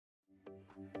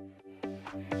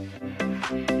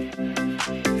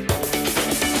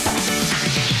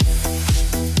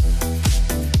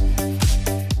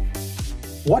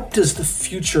What does the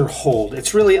future hold?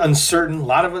 It's really uncertain, a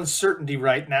lot of uncertainty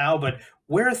right now, but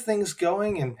where are things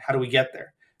going and how do we get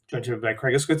there? Joined here by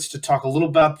Craig Iskowitz to talk a little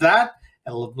about that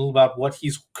and a little about what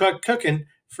he's cooking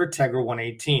for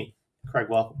Tegra118. Craig,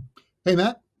 welcome. Hey,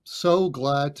 Matt. So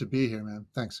glad to be here, man.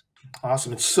 Thanks.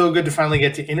 Awesome. It's so good to finally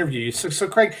get to interview you. So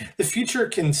Craig, the future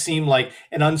can seem like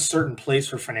an uncertain place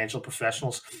for financial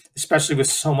professionals, especially with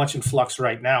so much in flux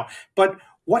right now. But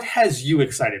what has you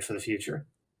excited for the future?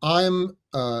 I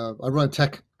run a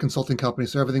tech consulting company,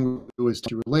 so everything we do is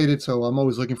related. So I'm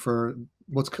always looking for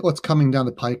what's coming down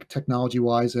the pike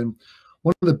technology-wise. And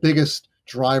one of the biggest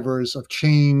drivers of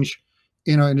change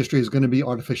in our industry is going to be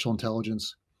artificial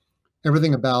intelligence.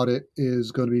 Everything about it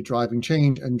is going to be driving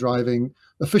change and driving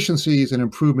efficiencies and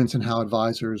improvements in how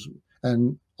advisors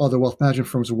and other wealth management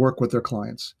firms work with their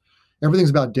clients. Everything's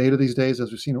about data these days.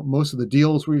 As we've seen, most of the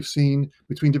deals we've seen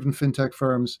between different fintech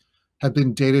firms have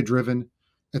been data-driven.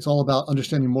 It's all about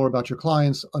understanding more about your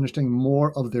clients, understanding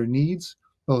more of their needs,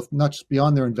 both not just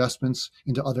beyond their investments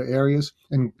into other areas,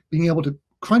 and being able to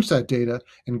crunch that data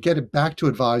and get it back to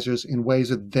advisors in ways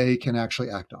that they can actually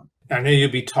act on. I know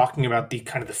you'll be talking about the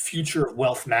future of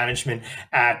wealth management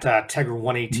at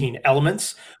Tegra118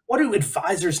 Elements. What do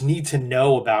advisors need to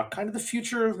know about the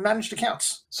future of managed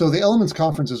accounts? So the Elements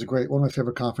conference is one of my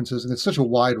favorite conferences, and it's such a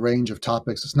wide range of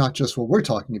topics. It's not just what we're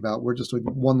talking about. We're just doing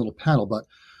one little panel, but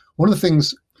one of the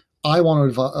things I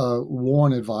want to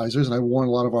warn advisors, and I warn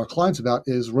a lot of our clients about,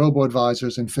 is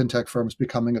robo-advisors and fintech firms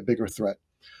becoming a bigger threat.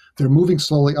 They're moving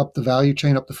slowly up the value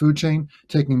chain, up the food chain,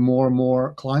 taking more and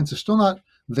more clients. They're still not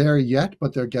there yet,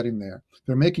 but they're getting there.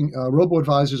 They're making,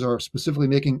 robo-advisors are specifically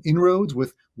making inroads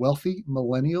with wealthy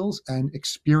millennials and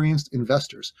experienced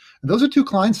investors. And those are two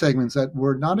client segments that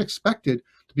were not expected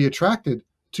to be attracted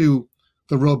to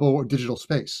the robo or digital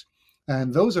space.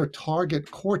 And those are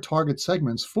core target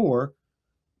segments for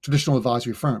traditional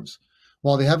advisory firms.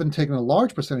 While they haven't taken a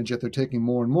large percentage yet, they're taking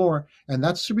more and more. And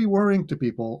that should be worrying to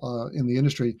people in the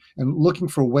industry and looking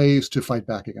for ways to fight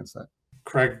back against that.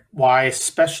 Craig, why,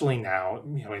 especially now,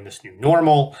 in this new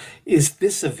normal, is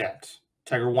this event,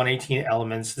 Tegra118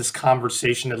 Elements, this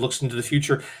conversation that looks into the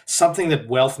future, something that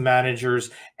wealth managers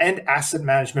and asset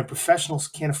management professionals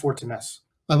can't afford to miss?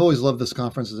 I've always loved this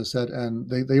conference, as I said, and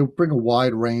they bring a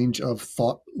wide range of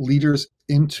thought leaders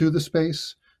into the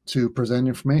space to present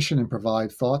information and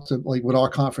provide thoughts, like with our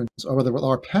conference, or rather with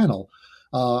our panel.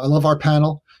 I love our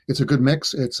panel. It's a good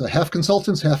mix. It's half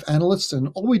consultants, half analysts, and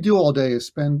all we do all day is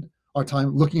spend our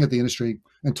time looking at the industry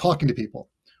and talking to people,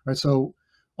 right? So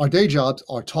our day jobs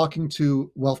are talking to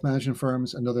wealth management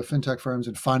firms and other fintech firms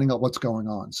and finding out what's going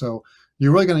on. So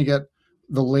you're really going to get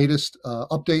the latest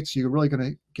updates. You're really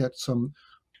going to get some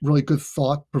really good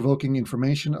thought-provoking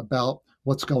information about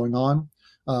what's going on.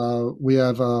 We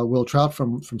have Will Trout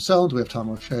from Sellent. We have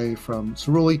Tom O'Shea from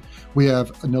Cerulli. We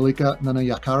have Nalika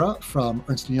Nanayakara from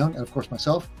Ernst & Young, and of course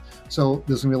myself. So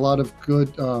there's going to be a lot of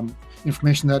good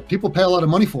information that people pay a lot of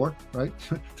money for, right,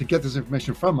 to get this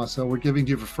information from us. So we're giving it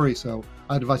to you for free. So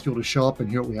I'd advise people to show up and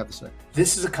hear what we have to say.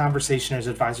 This is a conversation as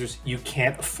advisors you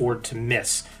can't afford to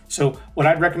miss. So what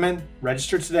I'd recommend,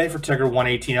 register today for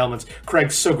Tegra118 Elements.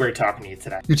 Craig, so great talking to you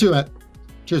today. You too, Matt.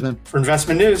 Cheers, man. For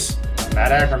Investment News, I'm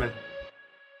Matt Ackerman.